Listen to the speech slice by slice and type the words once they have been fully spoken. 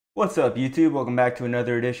What's up, YouTube? Welcome back to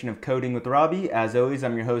another edition of Coding with Robbie. As always,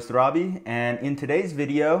 I'm your host, Robbie, and in today's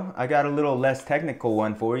video, I got a little less technical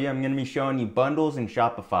one for you. I'm going to be showing you bundles in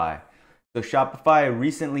Shopify. So Shopify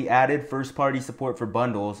recently added first-party support for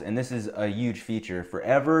bundles, and this is a huge feature.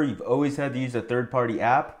 Forever, you've always had to use a third-party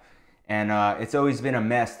app, and it's always been a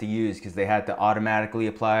mess to use because they had to automatically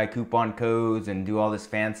apply coupon codes and do all this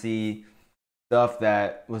fancy stuff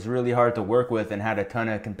that was really hard to work with and had a ton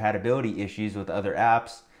of compatibility issues with other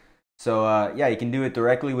apps. So yeah, you can do it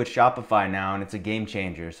directly with Shopify now, and it's a game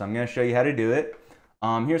changer. So I'm going to show you how to do it.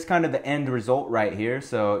 Here's kind of the end result right here.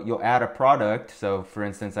 So you'll add a product. So for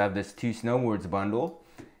instance, I have this 2 snowboards bundle,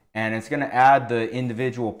 and it's going to add the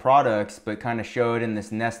individual products, but kind of show it in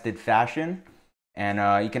this nested fashion.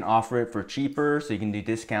 And you can offer it for cheaper, so you can do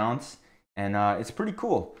discounts, and it's pretty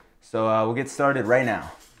cool. So we'll get started right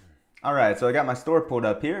now. All right, so I got my store pulled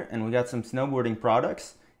up here, and we got some snowboarding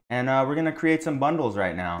products. And we're going to create some bundles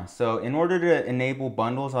right now. So in order to enable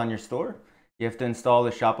bundles on your store, you have to install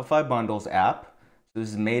the Shopify Bundles app. So this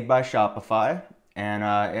is made by Shopify, and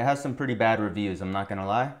it has some pretty bad reviews, I'm not going to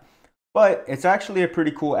lie. But it's actually a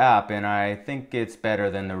pretty cool app, and I think it's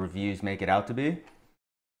better than the reviews make it out to be.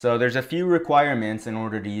 So there's a few requirements in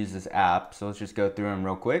order to use this app, so let's just go through them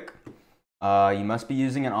real quick. You must be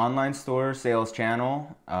using an online store sales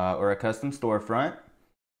channel or a custom storefront.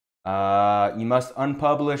 You must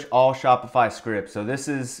unpublish all Shopify scripts. So this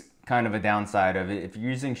is kind of a downside of it. If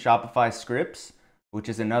you're using Shopify scripts, which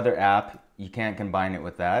is another app, you can't combine it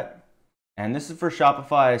with that. And this is for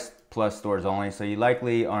Shopify Plus stores only, so you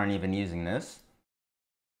likely aren't even using this.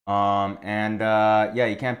 Yeah,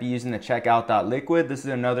 you can't be using the checkout.liquid. This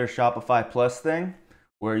is another Shopify Plus thing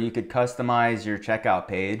where you could customize your checkout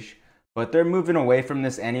page. But they're moving away from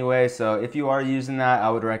this anyway, so if you are using that, I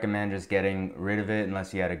would recommend just getting rid of it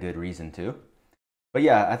unless you had a good reason to. But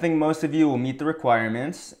yeah, I think most of you will meet the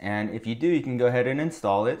requirements, and if you do, you can go ahead and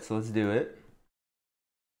install it. So let's do it.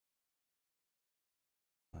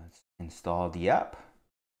 Let's install the app.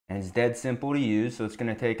 And it's dead simple to use, so it's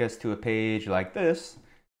going to take us to a page like this,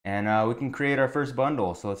 and we can create our first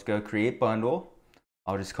bundle. So let's go create bundle.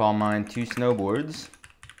 I'll just call mine 2 snowboards.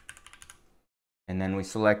 And then we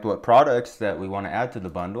select what products that we want to add to the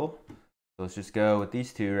bundle. So let's just go with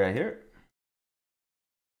these 2 right here.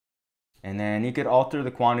 And then you could alter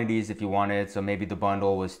the quantities if you wanted. So maybe the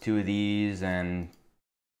bundle was 2 of these and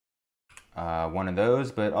 1 of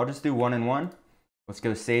those, but I'll just do 1 and 1. Let's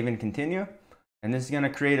go save and continue. And this is going to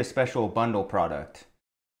create a special bundle product.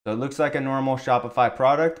 So it looks like a normal Shopify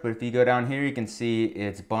product, but if you go down here, you can see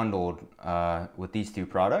it's bundled with these 2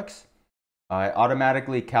 products. It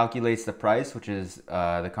automatically calculates the price, which is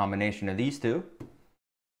the combination of these 2.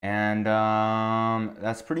 And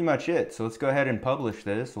that's pretty much it. So let's go ahead and publish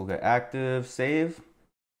this. We'll go active, save.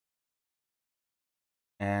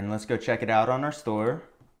 And let's go check it out on our store.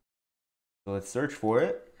 So let's search for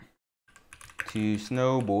it. 2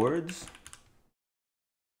 snowboards.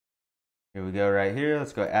 Here we go right here.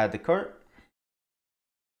 Let's go add to cart.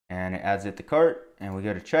 And it adds it to cart. And we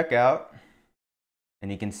go to checkout.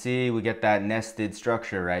 And you can see we get that nested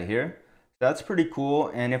structure right here. So that's pretty cool.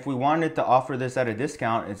 And if we wanted to offer this at a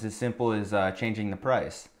discount, it's as simple as changing the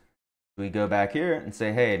price. We go back here and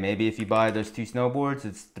say, hey, maybe if you buy those 2 snowboards,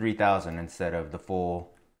 it's $3,000 instead of the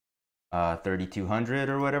full $3,200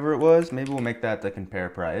 or whatever it was. Maybe we'll make that the compare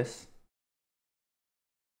price.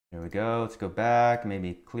 Here we go. Let's go back,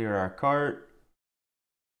 maybe clear our cart.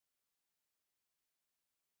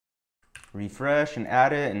 Refresh and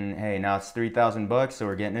add it, and hey, now it's 3,000 bucks, so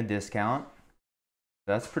we're getting a discount.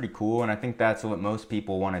 That's pretty cool, and I think that's what most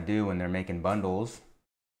people want to do when they're making bundles.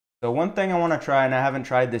 So one thing I want to try, and I haven't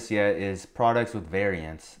tried this yet, is products with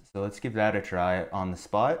variants. So let's give that a try on the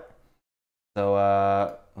spot. So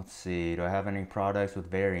let's see, do I have any products with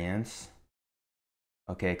variants?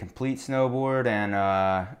 Okay, complete snowboard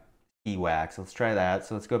and ski wax. Let's try that.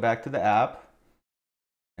 So let's go back to the app,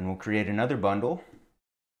 and we'll create another bundle.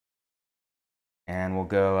 And we'll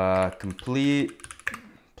go complete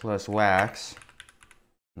plus wax.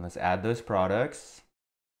 And let's add those products.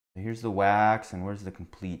 So here's the wax, and where's the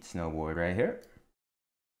complete snowboard? Right here.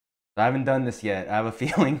 So I haven't done this yet. I have a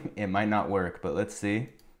feeling it might not work, but let's see.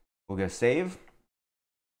 We'll go save.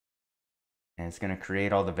 And it's going to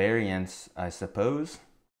create all the variants, I suppose.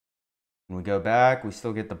 When we go back, we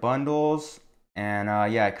still get the bundles. And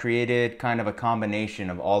yeah, it created kind of a combination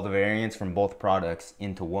of all the variants from both products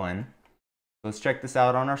into one. Let's check this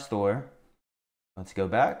out on our store. Let's go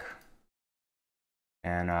back.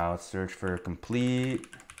 And let's search for complete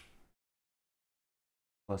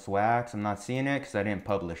plus wax. I'm not seeing it because I didn't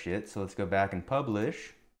publish it. So let's go back and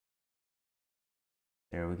publish.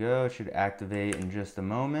 There we go. It should activate in just a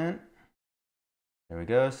moment. There we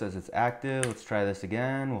go. It says it's active. Let's try this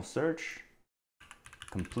again. We'll search.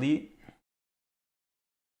 Complete.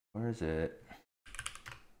 Where is it?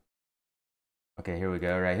 Okay, here we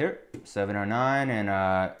go, right here. 709,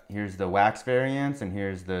 and here's the wax variants, and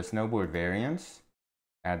here's the snowboard variants.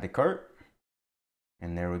 Add the cart.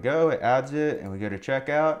 And there we go. It adds it, and we go to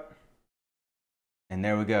checkout. And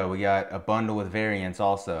there we go. We got a bundle with variants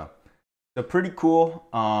also. So pretty cool.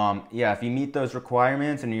 Yeah, if you meet those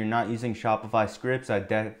requirements and you're not using Shopify scripts, I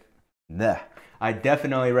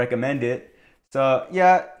definitely recommend it. So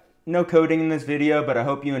yeah, no coding in this video, but I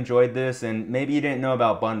hope you enjoyed this, and maybe you didn't know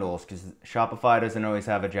about bundles because Shopify doesn't always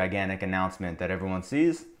have a gigantic announcement that everyone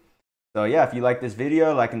sees. So yeah, if you like this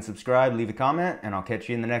video, like and subscribe, leave a comment, and I'll catch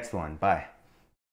you in the next one. Bye.